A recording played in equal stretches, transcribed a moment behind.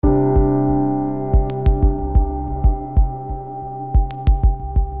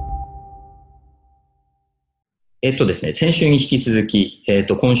ですね、先週に引き続き、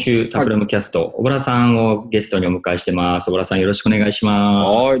今週、タクラムキャスト、小原さんをゲストにお迎えしてます。小原さん、よろしくお願いしま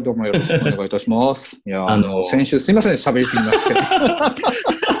す。はい、どうもよろしくお願いいたします。いや、先週すいません、喋りすぎまして。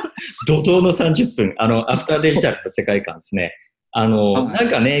怒涛の30分、アフターデジタルの世界観ですね。なん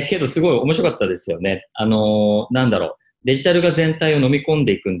かね、けどすごい面白かったですよね。デジタルが全体を飲み込ん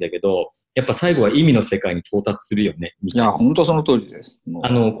でいくんだけど、やっぱ最後は意味の世界に到達するよね。いや、本当その通りです。こ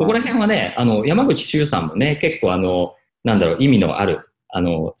こら辺はね、山口周さんもね、結構意味のある、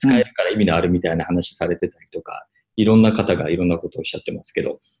使えるから意味のあるみたいな話されてたりとか、いろんな方がいろんなことをおっしゃってますけ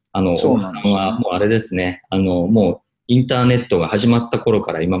ど、小原さんはもうあれですね、もうインターネットが始まった頃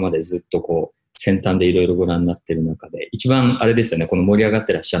から今までずっとこう、先端でいろいろご覧になっている中で、一番あれですよね、この盛り上がっ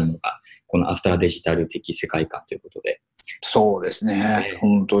てらっしゃるのが、このアフターデジタル的世界観ということで。そうですね、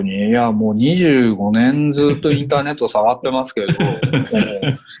本当に。いや、もう25年ずっとインターネット触ってますけど、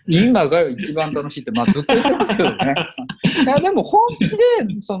今が一番楽しいって、ずっと言ってますけどね。いや、でも本気で、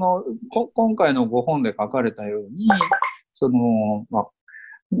今回のご本で書かれたように、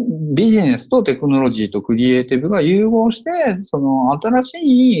ビジネスとテクノロジーとクリエイティブが融合して、新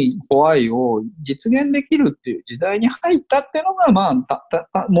しいホワイを実現できるっていう時代に入ったっていうのが、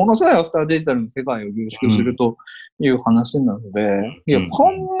ものすごいアフターデジタルの世界を凝縮するという話なので、いや、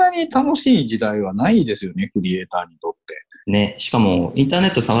こんなに楽しい時代はないですよね、クリエイターにとって。ね、しかもインターネ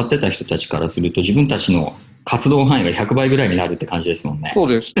ット触ってた人たちからすると自分たちの活動範囲が100倍ぐらいになるって感じですもんね。そう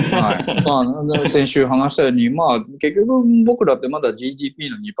です。はい。先週話したように、結局僕らってまだ GDP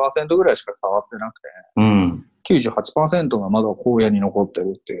の 2% ぐらいしか触ってなくて、98% がまだ荒野に残って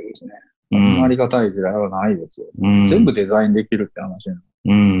るっていうですね。ありがたい時代はないですよ。全部デザインできるって話な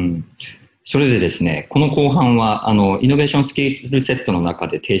の。それでですね、この後半は、イノベーションスキルセットの中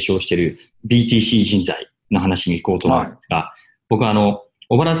で提唱している BTC 人材の話に行こうと思うんですが、僕は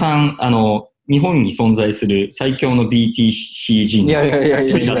小原さん、日本に存在する最強の BTC 人材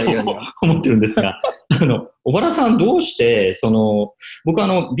だと思ってるんですが、小原さんどうして、僕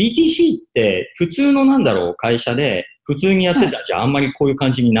BTC って普通の会社で普通にやってたじゃあんまりこういう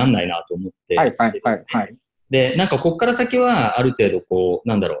感じになんないなと思って。で、こっから先はある程度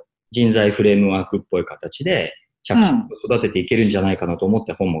人材フレームワークっぽい形で、着々と育てていけるんじゃないかなと思っ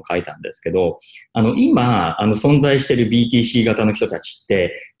て本も書いたんですけど、今、存在している BTC 型の人たちっ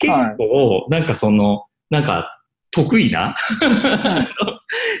て、結構、得意な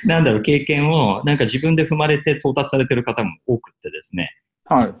経験を、なんか自分で踏まれて到達されている方も多くってですね。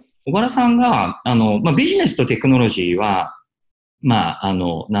小原さんが、ビジネスとテクノロジーは、な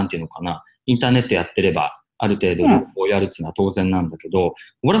んていうのかな、インターネットやってれば、ある程度両方やるっていうのは当然なんだけど、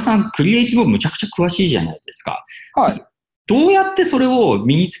小原さん、クリエイティブむちゃくちゃ詳しいじゃないですか。どうやってそれを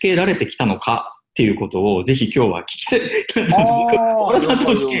身につけられてきたのかっていうことを、ぜひ今日は聞きたい。小原さんと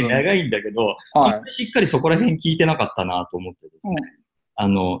お付き合い長いんだけど、あんまりしっかりそこら辺聞いてなかったなと思ってですね。ち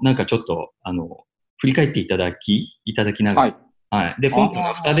ょっと、振り返っていただきながら。で、今回の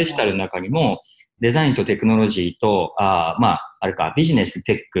アフターデジタルの中にも、デザインとテクノロジーと、ビジネス、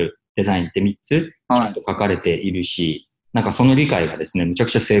テック、デザインって3つちゃんと書かれているし、その理解がですね、むちゃく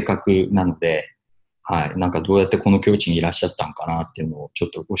ちゃ正確なので、どうやってこの境地にいらっしゃったのかなっていうのをちょ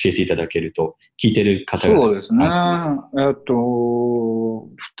っと教えていただけると、聞いてる方が。そうですね。2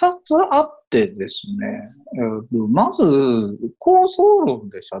つあってですね。まず、構造論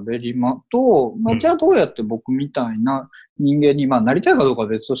で喋りと、じゃあどうやって僕みたいな人間に、なりたいかどうかは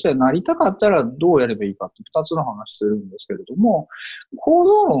別として、なりたかったらどうやればいいかって2つの話するんですけれども、構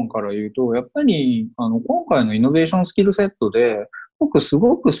造論から言うと、やっぱり、今回のイノベーションスキルセットで、僕す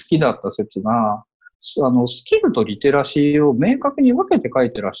ごく好きだった説が、スキルとリテラシーを明確に分けて書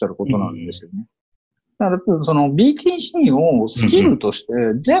いてらっしゃることなんですよね。だから、BTC をスキルとして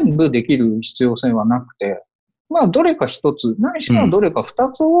全部できる必要性はなくて、どれか一つ、ないしはどれか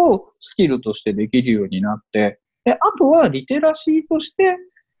二つをスキルとしてできるようになって、で、あとはリテラシーとして、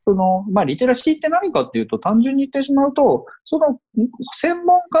リテラシーって何かっていうと、単純に言ってしまうと、専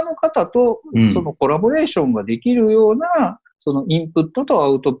門家の方と、コラボレーションができるような、インプットとア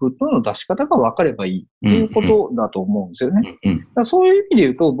ウトプットの出し方が分かればいいということだと思うんですよね。そういう意味で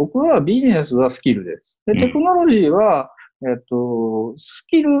言うと、僕はビジネスはスキルです。で、テクノロジーは、ス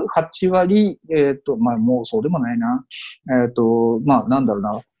キル8割、もうそうでもないな。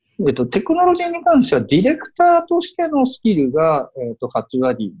テクノロジーに関してはディレクターとしてのスキルが、8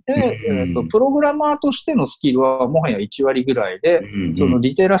割で、プログラマーとしてのスキルはもはや1割ぐらいで、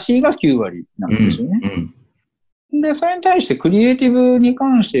リテラシーが9割なんですよね。で、それに対してクリエイティブに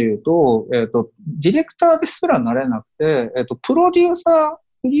関して言うと、ディレクターですらなれなくて、プロデューサー、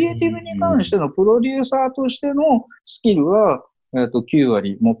クリエイティブに関してのプロデューサーとしてのスキルは、9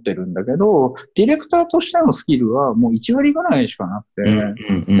割持ってるんだけど、ディレクターとしてのスキルはもう1割ぐらいしかなく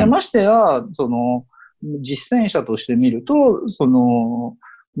て、でましてや、実践者として見ると、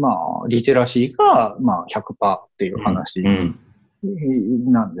リテラシーが、100% っていう話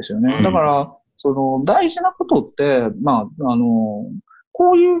なんですよね。だから、大事なことって、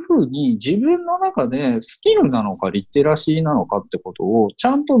こういうふうに自分の中でスキルなのかリテラシーなのかってことをち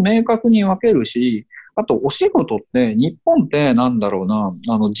ゃんと明確に分けるし、あとお仕事って日本って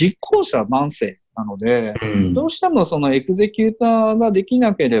実行者満世なので、どうしてもそのエグゼキューターができ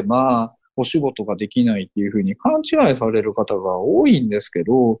なければお仕事ができないっていうふうに勘違いされる方が多いんですけ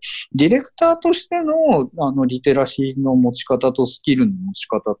ど、ディレクターとしてのリテラシーの持ち方とスキルの持ち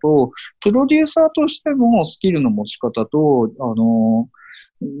方と、プロデューサーとしてのスキルの持ち方と、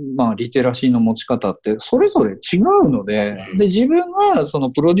リテラシーの持ち方ってそれぞれ違うので、自分がその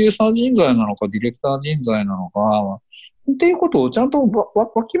プロデューサー人材なのかディレクター人材なのかっていうことをちゃんと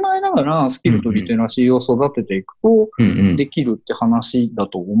わきまえながらスキルとリテラシーを育てていくとできるって話だ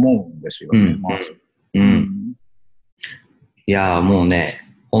と思うんですよね、まず。いやもうね、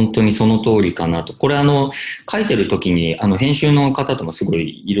本当にその通りかなと。これ書いてる時に編集の方ともすご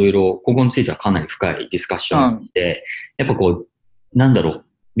いいろいろここについてはかなり深いディスカッションで、やっぱ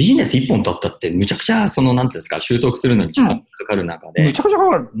ビジネス一本取ったってむちゃくちゃなんていうんですか、習得するのに時間かかる中で。むちゃくちゃか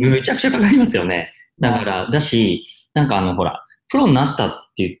かる。むちゃくちゃかかりますよね。だから、だし、プロになったっ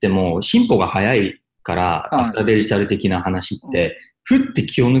て言っても、進歩が早いから、アフターデジタル的な話って、ふって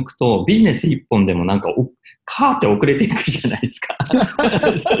気を抜くと、ビジネス一本でもカーって遅れていくじゃないですか。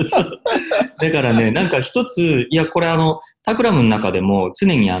そうそう。だからね、一つ、いや、これタクラムの中でも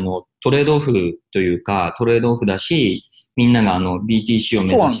常にトレードオフというか、トレードオフだし、みんながBTC を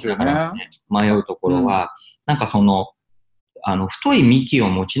目指しながら、ね、迷うところは、太い幹を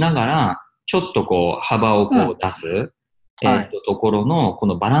持ちながら、ちょっと幅を出す、ところの、こ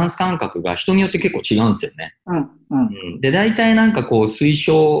のバランス感覚が人によって結構違うんですよね。で、大体推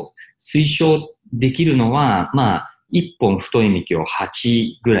奨できるのは、1本太い幹を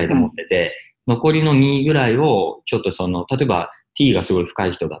8ぐらいで持ってて、残りの2ぐらいを、ちょっと例えば T がすごい深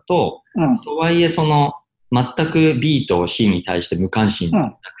い人だと、とはいえ全く B と C に対して無関心じゃ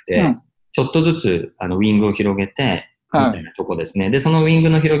なくて、ちょっとずつウィングを広げて、みたいなとこですね。で、そのウィング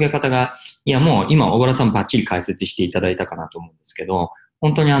の広げ方が、いやもう今小原さんバッチリ解説していただいたかなと思うんですけど、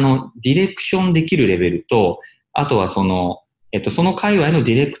本当にディレクションできるレベルと、あとはその界隈の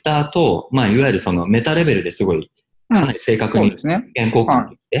ディレクターと、いわゆるメタレベルですごい、かなり正確に意見交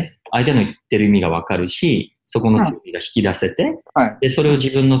換できて、相手の言ってる意味がわかるし、そこの強みが引き出せて、で、それを自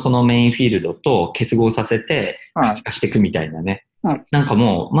分のメインフィールドと結合させて、可視化していくみたいなね。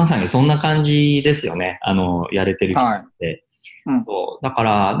もう、まさにそんな感じですよね。やれてる人って。そう。だか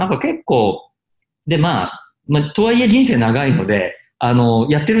ら、結構、で、とはいえ人生長いので、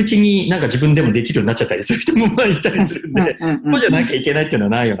やってるうちに自分でもできるようになっちゃったりする人もいたりするんで、こうじゃなきゃいけないっていうのは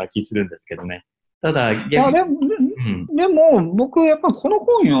ないような気するんですけどね。ただ、逆に。でも、僕、やっぱこの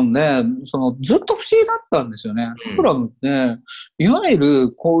本読んで、ずっと不思議だったんですよね。タクラムって、いわゆ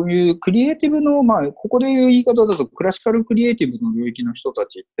るこういうクリエイティブの、ここでいう言い方だと、クラシカルクリエイティブの領域の人た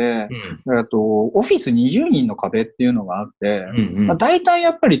ちって、オフィス20人の壁っていうのがあって、大体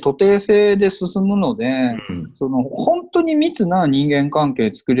やっぱり徒弟制で進むので、本当に密な人間関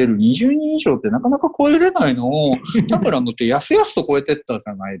係作れる20人以上ってなかなか超えれないのを、タクラムってやすやすと超えてったじ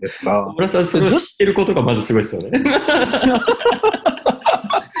ゃないですか。小倉さん、それを知ってることがまずすごいですよね。だか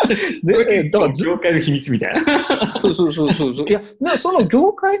ら業界の秘密みたいな。そう。いや、その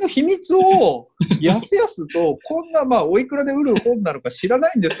業界の秘密を、やすやすと、こんな、おいくらで売る本なのか知ら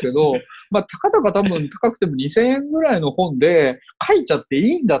ないんですけど、たかだか多分高くても2000円ぐらいの本で書いちゃって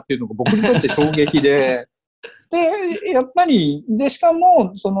いいんだっていうのが僕にとって衝撃で、で、やっぱり、で、しか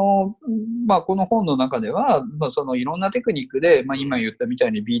も、この本の中では、いろんなテクニックで、今言ったみた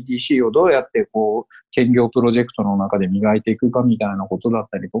いに BTC をどうやって兼業プロジェクトの中で磨いていくかみたいなことだっ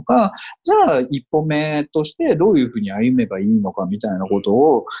たりとか、じゃあ、一歩目としてどういうふうに歩めばいいのかみたいなこと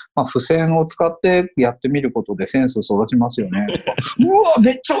を、付箋を使ってやってみることでセンス育ちますよね。うわ、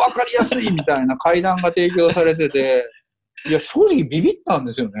めっちゃわかりやすいみたいな階段が提供されてて、いや、正直ビビったん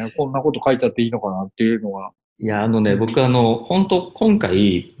ですよね。こんなこと書いちゃっていいのかなっていうのは。いや、僕本当今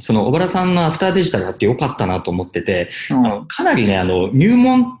回、小原さんのアフターデジタルやってよかったなと思ってて、かなりね、入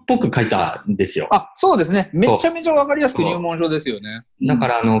門っぽく書いたんですよ。そうですね。めちゃめちゃわかりやすく入門書ですよね。だか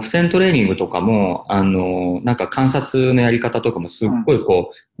ら、付箋トレーニングとかも、観察のやり方とかもすっごい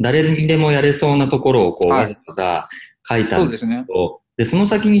誰にでもやれそうなところをわざわざ書いたんですけど、で、その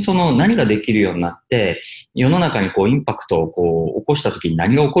先に何ができるようになって、世の中にインパクトを起こした時に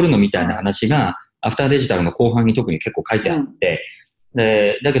何が起こるのみたいな話が、アフターデジタルの後半に特に結構書いてあって、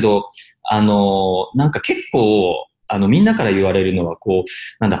で、だけど、なんか結構、みんなから言われるのは、こう、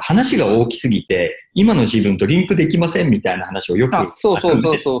なんだ、話が大きすぎて、今の自分とリンクできませんみたいな話をよく、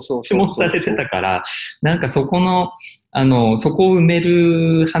質問されてたから、なんかそこの、そこを埋め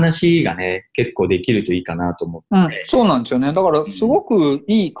る話がね、結構できるといいかなと思って。そうなんですよね。だから、すごく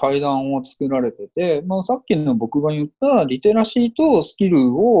いい階段を作られてて、まあ、さっきの僕が言ったリテラシーとスキ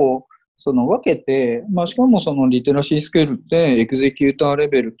ルを、分けて、まあ、しかもそのリテラシースキルって、エグゼキューターレ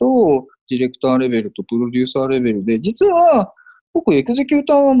ベルと、ディレクターレベルとプロデューサーレベルで、実は、僕、エグゼキュー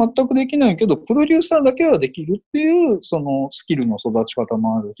ターは全くできないけど、プロデューサーだけはできるっていう、そのスキルの育ち方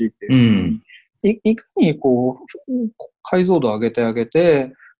もあるしっていう。いかにこう、解像度を上げてあげ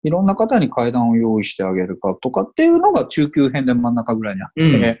て、いろんな方に階段を用意してあげるかとかっていうのが中級編で真ん中ぐらいにあっ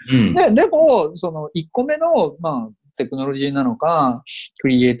て、でも、その1個目の、まあ、テクノロジーなのか、ク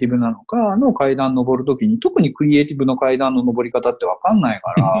リエイティブなのかの階段登るときに、特にクリエイティブの階段の登り方ってわかんない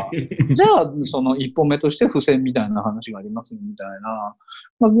から、じゃあ、その一歩目として付箋みたいな話がありますみたいな、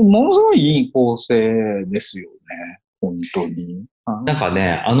まあ、ものすごいいい構成ですよね。本当に。なんか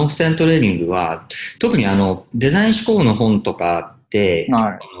ね、付箋トレーニングは、特にデザイン思考の本とかって、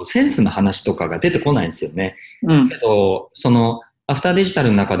センスの話とかが出てこないんですよね。けど、その、アフターデジタ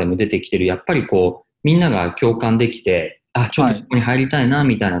ルの中でも出てきてる、やっぱりこう、みんなが共感できて、ちょっとそこに入りたいな、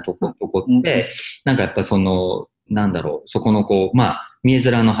みたいなとこって、なんかやっぱその、なんだろう、そこのこう、まあ、見え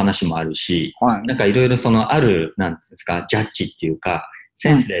面の話もあるし、なんかいろいろそのある、なんですか、ジャッジっていうか、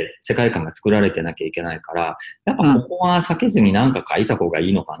センスで世界観が作られてなきゃいけないから、やっぱここは避けずになんか書いた方がい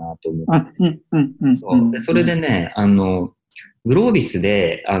いのかなと思って。で、それでね、グロービス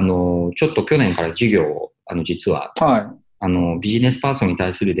で、ちょっと去年から授業を、実は、ビジネスパーソンに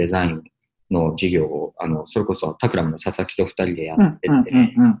対するデザインの授業を、それこそタクラムの佐々木と2人でやってて、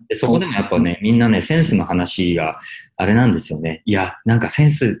でそこでもやっぱね、みんなね、センスの話があれなんですよね。いや、なんかセン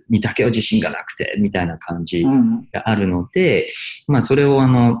スにだけは自信がなくて、みたいな感じがあるので、まあそれを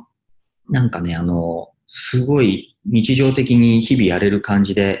なんかね、すごい日常的に日々やれる感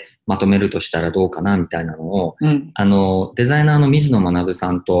じでまとめるとしたらどうかな、みたいなのを、デザイナーの水野学さ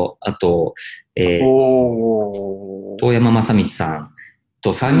んと、あと、遠山正道さん、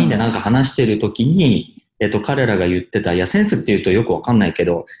と3人でなんか話してるときに、彼らが言ってた、いや、センスって言うとよくわかんないけ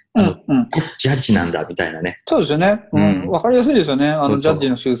ど、ジャッジなんだ、みたいなね。そうですよね。わかりやすいですよね。ジャッジ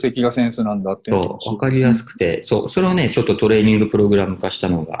の集積がセンスなんだっていう。そう、わかりやすくて、それをね、ちょっとトレーニングプログラム化した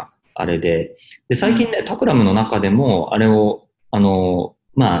のがあれで、最近ね、タクラムの中でも、あれを、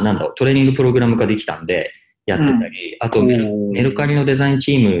まあ、なんだろう、トレーニングプログラム化できたんで、やってたり、あとメルカリのデザイン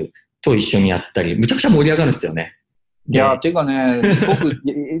チームと一緒にやったり、むちゃくちゃ盛り上がるんですよね。いや、ていうかね、僕、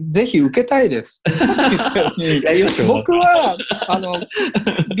ぜひ受けたいです。僕は、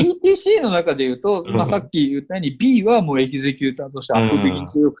BTC の中で言うと、まあ、さっき言ったように B はもうエグゼキューターとして圧倒的に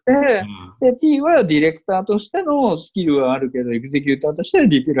強くて、で、T はディレクターとしてのスキルはあるけど、エグゼキューターとしては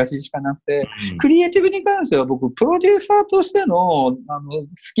リテラシーしかなくて、クリエイティブに関しては僕、プロデューサーとしての、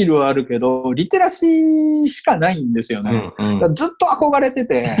スキルはあるけど、リテラシーしかないんですよね。ずっと憧れて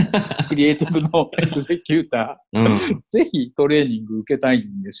て、クリエイティブのエグゼキューター。ぜひトレーニング受けたい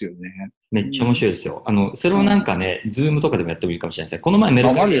んですよね。めっちゃ面白いですよ。それをなんかね、ズームとかでもやってもいいかもしれないですね。この前メ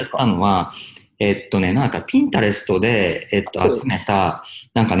ルカリでやったのは、なんかピンタレストで、集めた、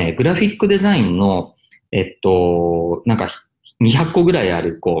なんかね、グラフィックデザインの、なんか200個ぐらいあ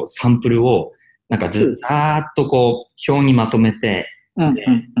る、こう、サンプルを、なんかざーっとこう、表にまとめて、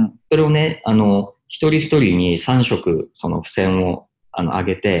それをね、一人一人に3色、その付箋を、上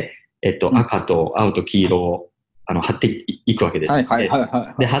げて、赤と青と黄色を、貼っていくわけです。で、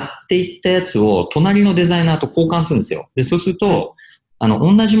貼っていったやつを隣のデザイナーと交換するんですよ。で、そうすると、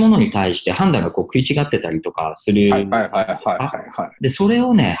同じものに対して判断がこう食い違ってたりとかする。で、それ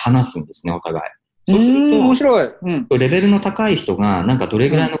をね、話すんですね、お互い。そうすると、面白い。レベルの高い人が、なんかどれ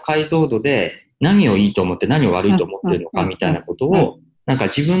ぐらいの解像度で、何をいいと思って何を悪いと思ってるのかみたいなことを、なんか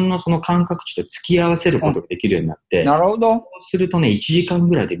自分のその感覚値と付き合わせることができるようになって、なるほど。そうするとね、1時間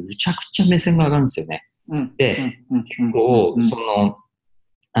ぐらいでむちゃくちゃ目線が上がるんですよね。で、結構、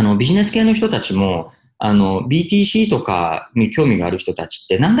ビジネス系の人たちも、BTC とかに興味がある人たちっ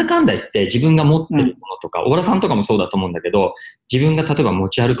て、なんだかんだ言って自分が持ってるものとか、小原さんとかもそうだと思うんだけど、自分が例えば持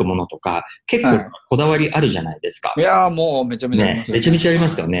ち歩くものとか、結構こだわりあるじゃないですか。いやーもうめちゃめちゃありますよね。めちゃめちゃありま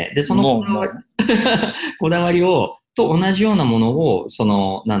すよね。で、そのこだわりを、と同じようなものを、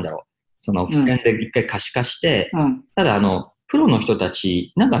なんだろう、その付箋で一回可視化して、ただプロの人た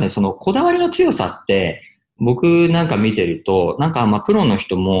ち、なんかね、そのこだわりの強さって、僕なんか見てると、なんかまあプロの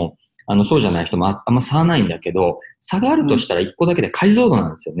人も、そうじゃない人もあんま差はないんだけど、差があるとしたら1個だけで解像度な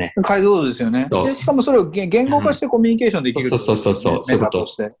んですよね。解像度ですよね。で、しかもそれを言語化してコミュニケーションできる、そうそうそうそう、そういうこと。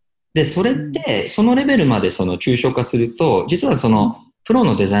で、それって、そのレベルまでその抽象化すると、実はその、プロ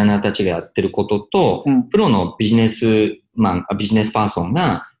のデザイナーたちがやってることと、プロのビジネスマン、ビジネスパーソン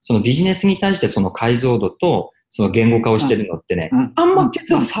が、そのビジネスに対してその解像度と、その言語化をしてるのってね、あんま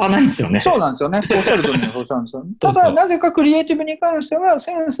実は差はないんですよね。そうなんですよね。おっしゃる通りにそうなんですよ。ただ、なぜかクリエイティブに関しては、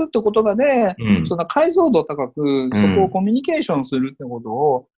センスって言葉で、その解像度高く、そこをコミュニケーションするってこと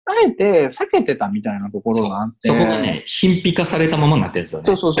を、あえて避けてたみたいなところがあって。そこがね、神秘化されたままになってるんですよ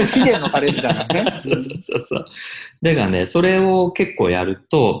ね。そう、秘伝のタレみたいなね。そう。だからね、それを結構やる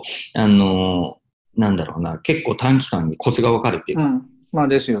と、なんだろうな、結構短期間にコツが分かるっていうか。まあ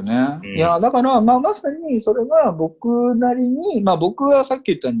ですよね。いや、だから、まさにそれが僕なりに、僕はさっき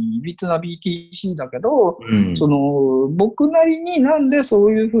言ったように、いびつな BTC だけど、僕なりになんでそ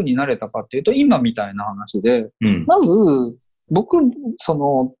ういう風になれたかっていうと、今みたいな話で、まず、僕、ス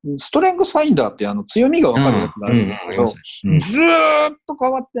トレングスファインダーって強みがわかるやつがあるんですけど、ずーっと変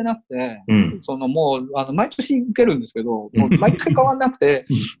わってなくて、もう、毎年受けるんですけど、もう毎回変わんなくて、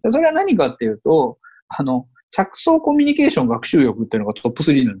それは何かっていうと、着想コミュニケーション学習力っていうのがトップ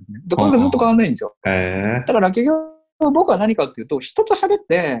3なんですね。で、これがずっと変わんないんですよ。だから結局僕は何かっていうと、人と喋っ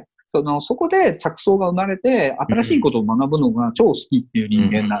て、そこで着想が生まれて、新しいことを学ぶのが超好きっていう人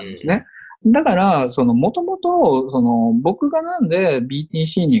間なんですね。だから、もともと、僕がなんで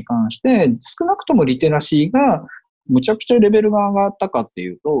BTC に関して、少なくともリテラシーがむちゃくちゃレベルが上がったかってい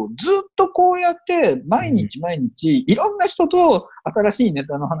うと、ずっとこうやって毎日いろんな人と新しいネ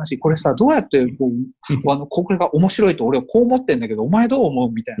タの話、これさ、どうやってこれが面白いと俺はこう思ってんだけど、お前どう思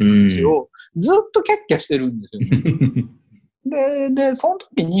うみたいな話をずっとキャッキャしてるんですよね。で、その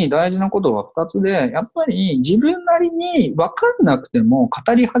時に大事なことは2つで、やっぱり自分なりに分かんなくても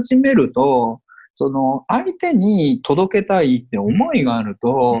語り始めると、相手に届けたいって思いがある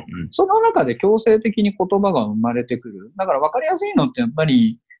と、その中で強制的に言葉が生まれてくる。だから分かりやすいのってやっぱ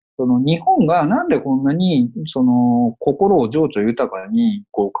り、日本がなんでこんなに、心を情緒豊かに、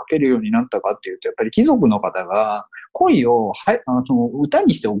書けるようになったかっていうと、やっぱり貴族の方が、恋を、歌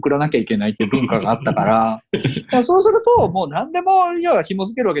にして送らなきゃいけないっていう文化があったから、そうすると、もう何でも、紐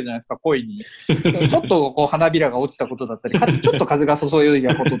づけるわけじゃないですか、恋に。ちょっと花びらが落ちたことだったり、ちょっと風が注い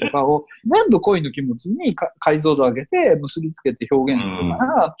だこととかを、全部恋の気持ちに解像度上げて、結びつけて表現するか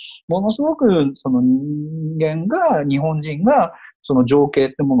ら、ものすごく、日本人が、情景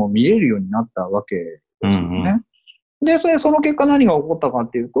ってものを見れるようになったわけですよね。で、その結果何が起こったかっ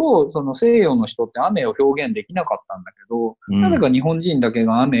ていうと、西洋の人って雨を表現できなかったんだけど、なぜか日本人だけ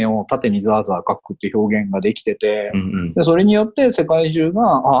が雨を縦にザーザー書くっていう表現ができてて、でそれによって世界中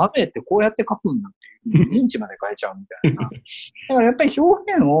が、雨ってこうやって書くんだっていう、認知まで変えちゃうみたいな。だからやっぱり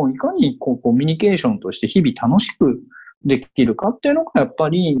表現をいかにコミュニケーションとして日々楽しくできるかっていうのがやっぱ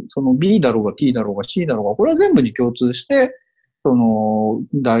り、B だろうが T だろうが C だろうが、これは全部に共通して、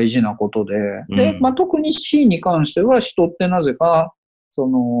大事なことで、で、特に C に関しては人ってなぜか、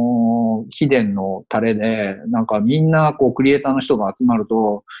秘伝のタレで、なんかみんなクリエイターの人が集まる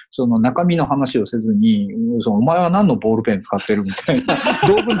と、中身の話をせずに、お前は何のボールペン使ってるみたいな、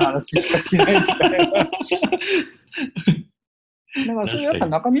道具の話しかしないみたいな。だからそれやっぱ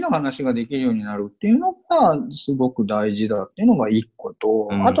中身の話ができるようになるっていうのがすごく大事だっていうのが一個と、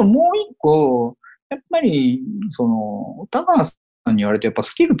あともう一個、やっぱり、田川さんに言われて、やっぱ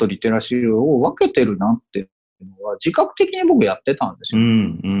スキルとリテラシーを分けてるなっていうのは、自覚的に僕やってたんですよ。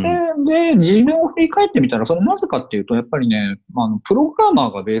で、自分を振り返ってみたら、それなぜかっていうと、やっぱりね、プログラマ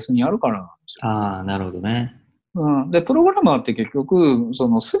ーがベースにあるからなんですよ。ああ、なるほどね。で、プログラマーって結局、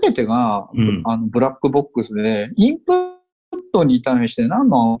すべてが、ブラックボックスで、インプットに対して何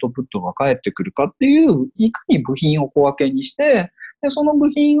のアウトプットが返ってくるかっていう、いかに部品を小分けにして、で、その部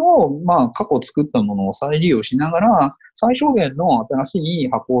品を、過去作ったものを再利用しながら、最小限の新しい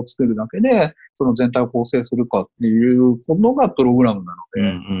箱を作るだけで、その全体を構成するかっていうことがプログラムな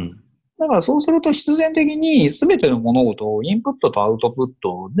ので、だからそうすると必然的に全ての物事をインプットとアウトプッ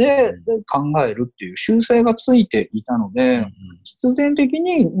トで考えるっていう習性がついていたので、必然的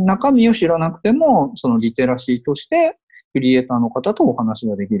に中身を知らなくても、そのリテラシーとして、クリエイターの方とお話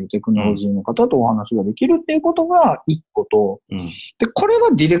ができる、テクノロジーの方とお話ができるっていうことが一個と、で、これは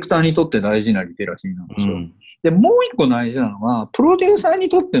ディレクターにとって大事なリテラシーなんですよ。で、もう一個大事なのは、プロデューサーに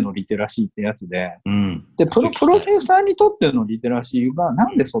とってのリテラシーってやつで、で、プロデューサーにとってのリテラシーがな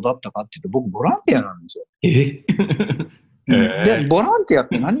んで育ったかっていうと、僕ボランティアなんですよ。で、ボランティアっ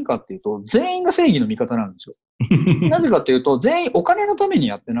て何かっていうと、全員が正義の味方なんですよ。なぜかっていうと、全員お金のために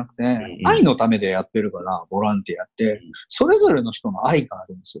やってなくて、愛のためでやってるから、ボランティアって、それぞれの人の愛があ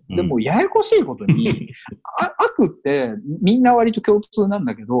るんですよ。でも、ややこしいことに、悪ってみんな割と共通なん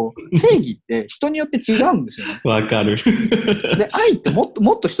だけど、正義って人によって違うんですよね。わかる。で、愛っても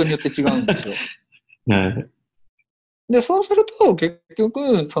っと人によって違うんですよ。で、そうすると、結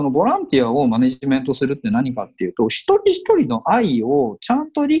局、そのボランティアをマネジメントするって何かっていうと、一人一人の愛をちゃん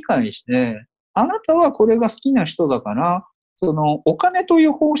と理解して、あなたはこれが好きな人だから、そのお金とい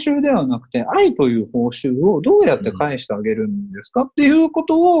う報酬ではなくて、愛という報酬をどうやって返してあげるんですかっていうこ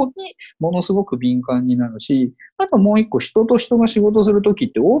とにものすごく敏感になるし、あともう一個、人と人が仕事するとき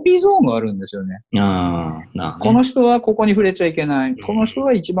って OB ゾーンがあるんですよね。この人はここに触れちゃいけない。この人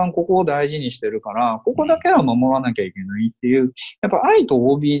は一番ここを大事にしてるから、ここだけは守らなきゃいけないっていう、やっぱ愛と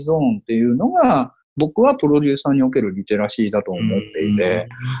OB ゾーンっていうのが、僕はプロデューサーにおけるリテラシーだと思っていて、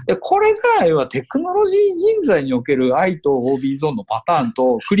でこれが要はテクノロジー人材における愛と OB ゾーンのパターン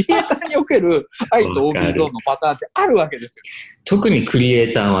と、クリエイターにおける愛と OB ゾーンのパターンってあるわけですよ。特にクリエ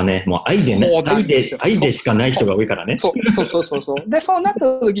イターはね、もう愛でしかない人が多いからね。そう。で、そうなっ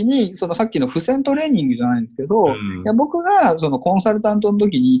た時に、そのさっきの付箋トレーニングじゃないんですけど、いや僕がそのコンサルタントの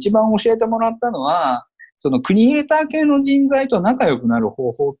時に一番教えてもらったのは、そのクリエイター系の人材と仲良くなる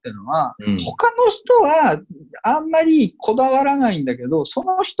方法っていうのは、他の人はあんまりこだわらないんだけど、そ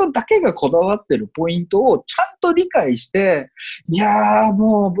の人だけがこだわってるポイントをちゃんと理解して、いやー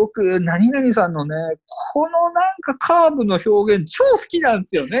もう僕、何々さんのね、このなんかカーブの表現超好きなんで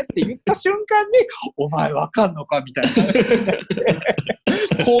すよねって言った瞬間に、お前わかんのかみたいな話になっ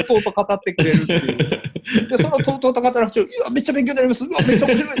て、とうとうと語ってくれるっていう。で、そのとうとうと語られて、うわ、めっちゃ勉強になります。うわ、めっちゃ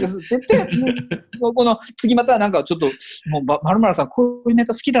面白いですって言って、もうこの次またなんかちょっと、もう〇〇さんこういうネ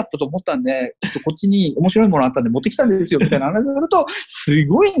タ好きだったと思ったんで、ちょっとこっちに面白いものあったんで持ってきたんですよみたいな話をすると、す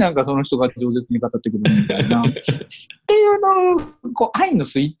ごいなんかその人が饒舌に語ってくるみたいな。っていうのを、こう、愛の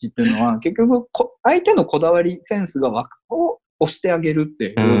スイッチっていうのは、結局相手のこだわりセンスを押してあげるって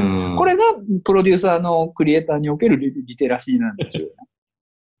いう、これがプロデューサーのクリエイターにおけるリテラシーなんですよ。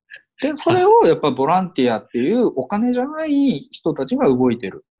で、それをやっぱボランティアっていうお金じゃない人たちが動いて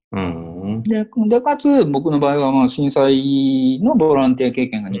る。で、かつ僕の場合はまあ震災のボランティア経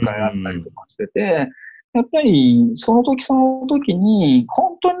験が2回あったりとかしてて、やっぱりその時に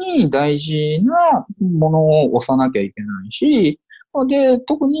本当に大事なものを押さなきゃいけないし、で、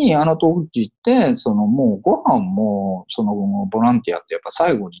特にあの当時って、そのもうご飯も、そのボランティアってやっぱ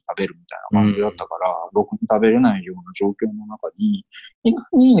最後に食べるみたいな感じだったから、ろくに食べれないような状況の中に、いか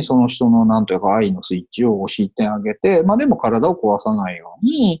にその人のなんというか愛のスイッチを押してあげて、まあでも体を壊さないよう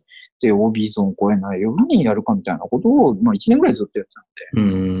に、で、OB ゾーンを超えないようにやるかみたいなことを、まあ1年ぐらいずっとやってた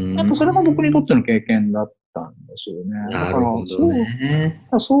ので、やっぱそれが僕にとっての経験だったんですよね。だか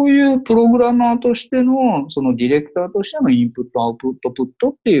らそういうプログラマーとしての、そのディレクターとしてのインプット、アウトプット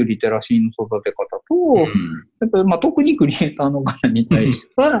っていうリテラシーの育て方と、やっぱりまあ特にクリエイターの方に対して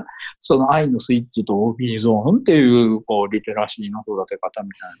は、その愛のスイッチと OB ゾーンっていうこうリテラシーの育て方み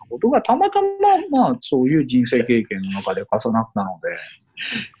たいなことがたまたままあそういう人生経験の中で重なったので、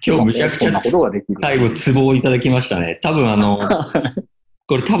今日むちゃくちゃ最後ツボをいただきましたね。多分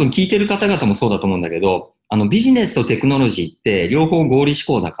これ多分聞いてる方々もそうだと思うんだけど、ビジネスとテクノロジーって両方合理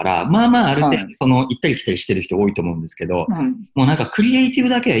思考だから、まあまあある程度その行ったり来たりしてる人多いと思うんですけど、もうなんかクリエイティブ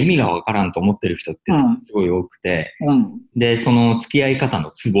だけは意味がわからんと思ってる人ってすごい多くて、で、その付き合い方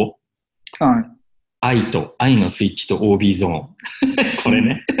のツボ、愛のスイッチと OB ゾーン。これ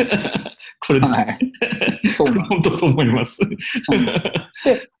ね。これですね。本当そう思います。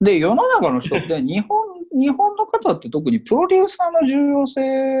で、世の中の人って日本の方って特にプロデューサーの重要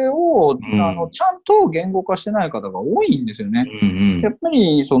性を、ちゃんと言語化してない方が多いんですよね。やっぱ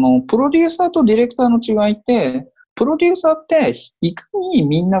りそのプロデューサーとディレクターの違いって、プロデューサーっていかに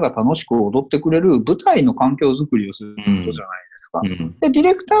みんなが楽しく踊ってくれる舞台の環境づくりをすることじゃないですか。で、ディ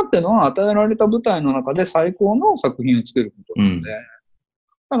レクターっていうのは与えられた舞台の中で最高の作品を作ることなので、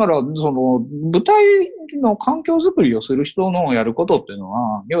だから、その、舞台の環境づくりをする人のやることっていうの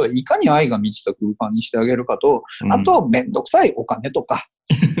は、要はいかに愛が満ちた空間にしてあげるかと、あと、めんどくさいお金とか、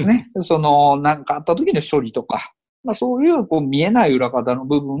ね、その、なんかあった時の処理とか、まあそういう、こう、見えない裏方の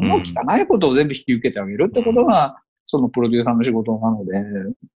部分の汚いことを全部引き受けてあげるってことが、そのプロデューサーの仕事なので、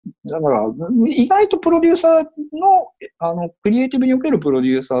だから、意外とプロデューサーの、クリエイティブにおけるプロデ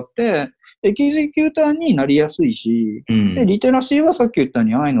ューサーって、エキゼキューターになりやすいし、で、リテラシーはさっき言ったよう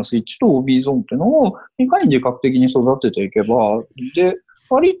に愛のスイッチと OB ゾーンっていうのをいかに自覚的に育てていけば、で、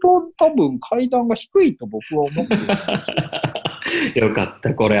割と多分階段が低いと僕は思ってるんですよ。よかっ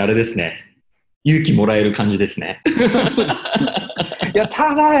た。これあれですね。勇気もらえる感じですね。いや、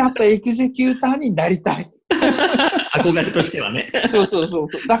ただ、やっぱエグゼキューターになりたい。憧れとしてはね。そう。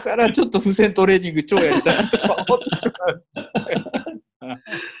だからちょっと付箋トレーニング超やりたいとか思ってしまう。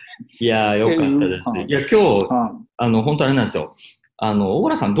いやー、よかったです。いや、今日、本当あれなんですよ。小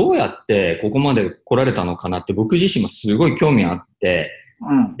原さんどうやってここまで来られたのかなって僕自身もすごい興味あって、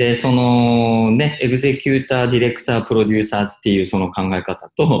で、そのね、エグゼキューター、ディレクター、プロデューサーっていうその考え方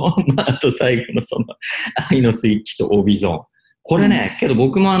と、あと最後のその愛のスイッチと OB ゾーン。これね、けど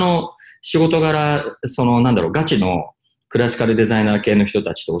僕も仕事柄、ガチのクラシカルデザイナー系の人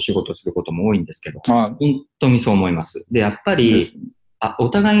たちとお仕事することも多いんですけど、本当にそう思います。で、やっぱり、お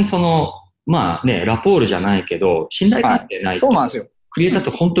互いにラポールじゃないけど、信頼関係ないと、そうなんですよ。クリエイターっ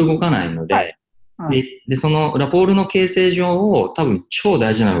て本当動かないので、で、そのラポールの形成上多分超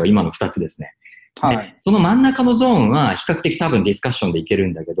大事なのが今の2つですね。その真ん中のゾーンは比較的多分ディスカッションでいける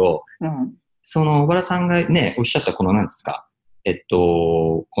んだけど、その小原さんがね、おっしゃったこの何ですか、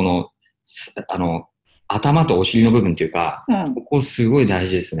この、頭とお尻の部分っていうか、ここすごい大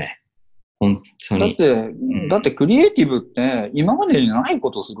事ですね。本当に。だってクリエイティブって今までにない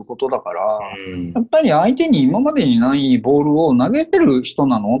ことをすることだから、やっぱり相手に今までにないボールを投げてる人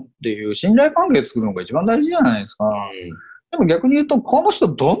なのっていう信頼関係作るのが一番大事じゃないですか。でも逆に言うと、この人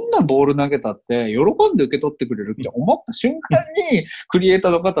どんなボール投げたって喜んで受け取ってくれるって思った瞬間に、クリエイタ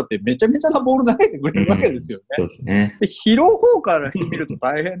ーの方ってめちゃめちゃなボール投げてくれるわけですよね。そうですね。で、拾う方からしてみると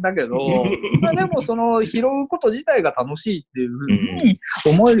大変だけど、でもその拾うこと自体が楽しいっていうふうに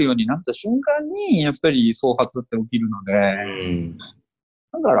思えるようになった瞬間に、やっぱり創発って起きるので、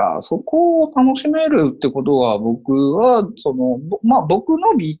だから、そこを楽しめるってことは、僕は、僕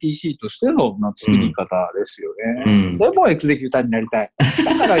の BTC としての作り方ですよね。でも、エグゼキューターになりたい。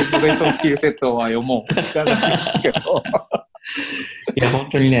だから、イノベーションスキルセットは読もうって話なんですけど。いや、本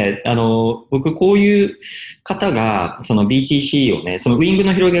当にね、僕、こういう方が、その BTC をね、そのウィング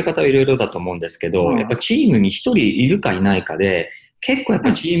の広げ方はいろいろだと思うんですけど、やっぱチームに一人いるかいないかで、結構やっ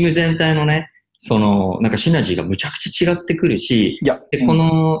ぱチーム全体のね、なんかシナジーがむちゃくちゃ違ってくるし、で違っ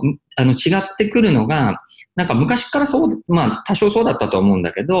てくるのが、なんか昔から多少そうだったと思うん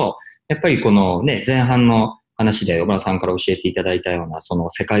だけど、やっぱりこのね、前半の話で小原さんから教えていただいたような、そ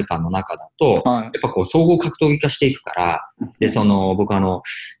の世界観の中だと、やっぱこう、総合格闘技化していくから、で、僕な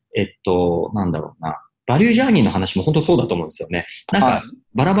んだろうな、バリュージャーニーの話も本当そうだと思うんですよね。なんか、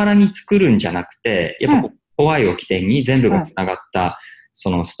バラバラに作るんじゃなくて、やっぱ怖いを起点に全部が繋がった、そ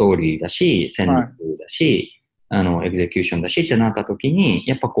のストーリーだし、戦略だし、エグゼキューションだしってなった時に、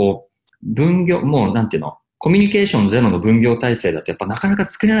やっぱこう、もうなんていうの、コミュニケーションゼロの分業体制だとやっぱなかなか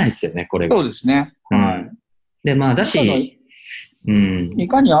作れないですよね、これが。そうですね。で、だし、い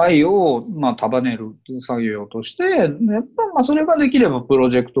かに愛を、束ねる作業として、やっぱそれができればプロ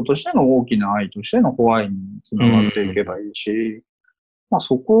ジェクトとしての大きな愛としてのホワイにつながっていけばいいし、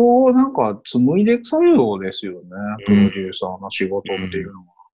そこをなんか紡いでいく作業ですよね、プロデューサーの仕事っていうの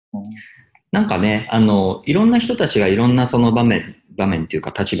は。なんかね、いろんな人たちがいろんなその場面っていう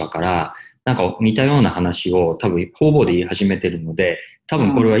か立場から、なんか似たような話を多分方々で言い始めてるので、多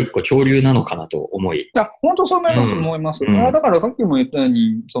分これは一個潮流なのかなと思い。いや、本当そう思います。だからさっきも言ったよう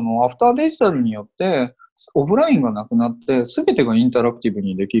に、そのアフターデジタルによって、オフラインがなくなって、すべてがインタラクティブ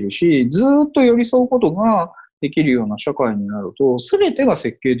にできるし、ずーっと寄り添うことができるような社会になると、すべてが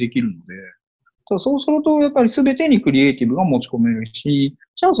設計できるので、そうすると、やっぱりすべてにクリエイティブが持ち込めるし、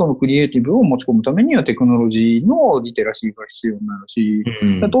じゃあそのクリエイティブを持ち込むためにはテクノロジーのリテラシーが必要になるし、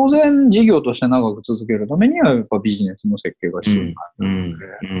当然事業として長く続けるためにはやっぱビジネスの設計が必要になるので、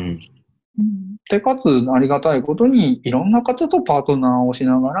で、かつありがたいことにいろんな方とパートナーをし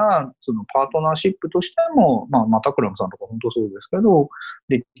ながら、そのパートナーシップとしても、タクラムさんとか本当そうですけど、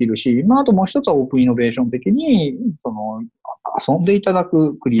できるし、あともう一つはオープンイノベーション的に、遊んでいただ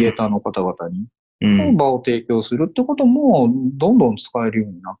くクリエイターの方々に、場を提供するってこともどんどん使えるよ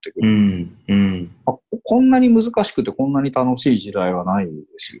うになってくる。こんなに難しくてこんなに楽しい時代はないで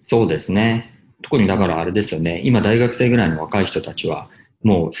すよ。そうですね。特にだからあれですよね。今大学生ぐらいの若い人たちは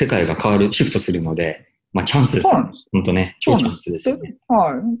もう世界が変わる、シフトするので、チャンスです。本当ね、超チャンスですよね。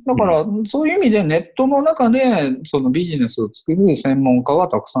だから、そういう意味でネットの中で、そのビジネスを作る専門家は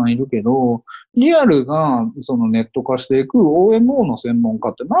たくさんいるけど、リアルがそのネット化していく OMO の専門家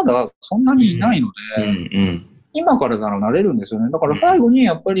ってまだそんなにいないので、今からならなれるんですよね。だから最後に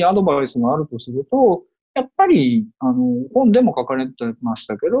やっぱりアドバイスがあるとすると、やっぱり、本でも書かれてまし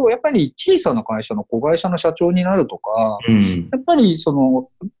たけど、やっぱり小さな会社の子会社の社長になるとか、やっぱり小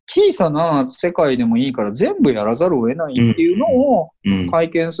さな世界でもいいから全部やらざるを得ないっていうのを体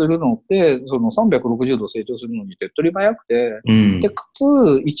験するのって、360度成長するのに手っ取り早くて、で、かつ、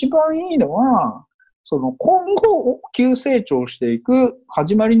一番いいのは、今後急成長していく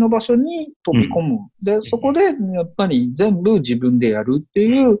始まりの場所に飛び込む。で、そこでやっぱり全部自分でやるって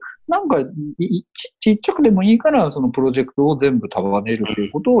いう、なんかちっちゃくでもいいからそのプロジェクトを全部束ねるってい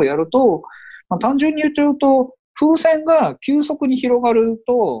うことをやると、単純に言っちゃうと、風船が急速に広がる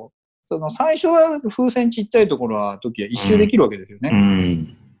と、最初は風船ちっちゃいところは時は一周できるわけですよ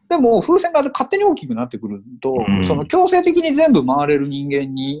ね。でも、風船が勝手に大きくなってくると、強制的に全部回れる人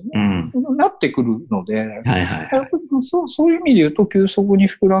間になってくるので、そういう意味で言うと、急速に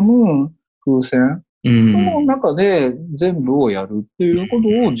膨らむ風船の中で全部をやるっていうこと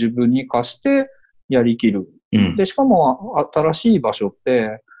を自分に課してやりきる。で、しかも新しい場所っ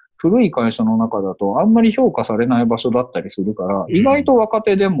て、古い会社の中だとあんまり評価されない場所だったりするから、意外と若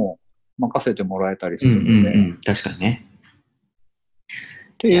手でも任せてもらえたりするので。確かにね。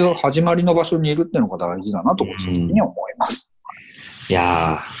っていう始まりの場所にいるっていうのが大事だなと個人的には思います。い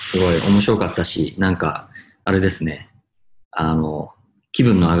やー、すごい面白かったし、なんか、あれですね。気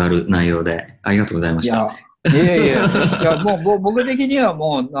分の上がる内容でありがとうございました。いや、もう僕的には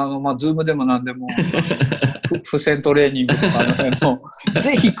もう、ズームでも何でも、付箋トレーニングとかの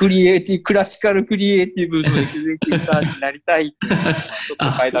ぜひクラシカルクリエイティブのエグゼキューターになりたいっていうのは、ちょっと書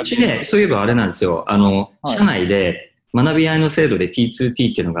いてある。うちね、そういえばあれなんですよ。社内で、学び合いの制度で T2T って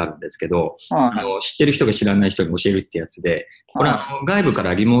いうのがあるんですけど、知ってる人が知らない人に教えるってやつで、これ外部か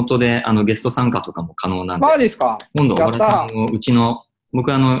らリモートでゲスト参加とかも可能なんで、ですか？今度小原さんを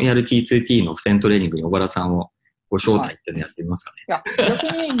僕やる T2T の付箋トレーニングに小原さんをご招待っていうのやってみますかね。いや、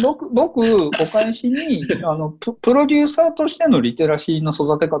逆に僕、お返しに、プロデューサーとしてのリテラシーの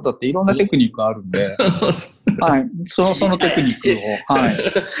育て方っていろんなテクニックあるんで、はい。そのテクニックを、はい。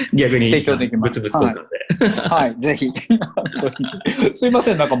逆に、提供できます。物々交換で。はい、ぜひ。すいま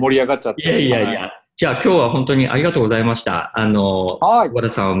せん、なんか盛り上がっちゃって。いや。じゃあ今日は本当にありがとうございました。小原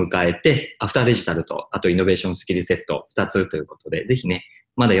さんを迎えて、アフターデジタルと、あとイノベーションスキルセット2つということで、ぜひね、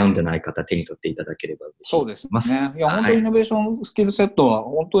まだ読んでない方手に取っていただければ嬉しいです。そうですね。いや、本当にイノベーションスキルセットは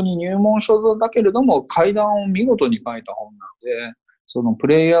本当に入門書だけれども、階段を見事に書いた本なので、プ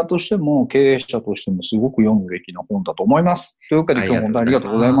レイヤーとしても経営者としてもすごく読むべきな本だと思います。というわけで今日も本当にありがと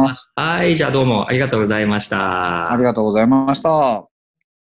うございます。はい、じゃあどうもありがとうございました。ありがとうございました。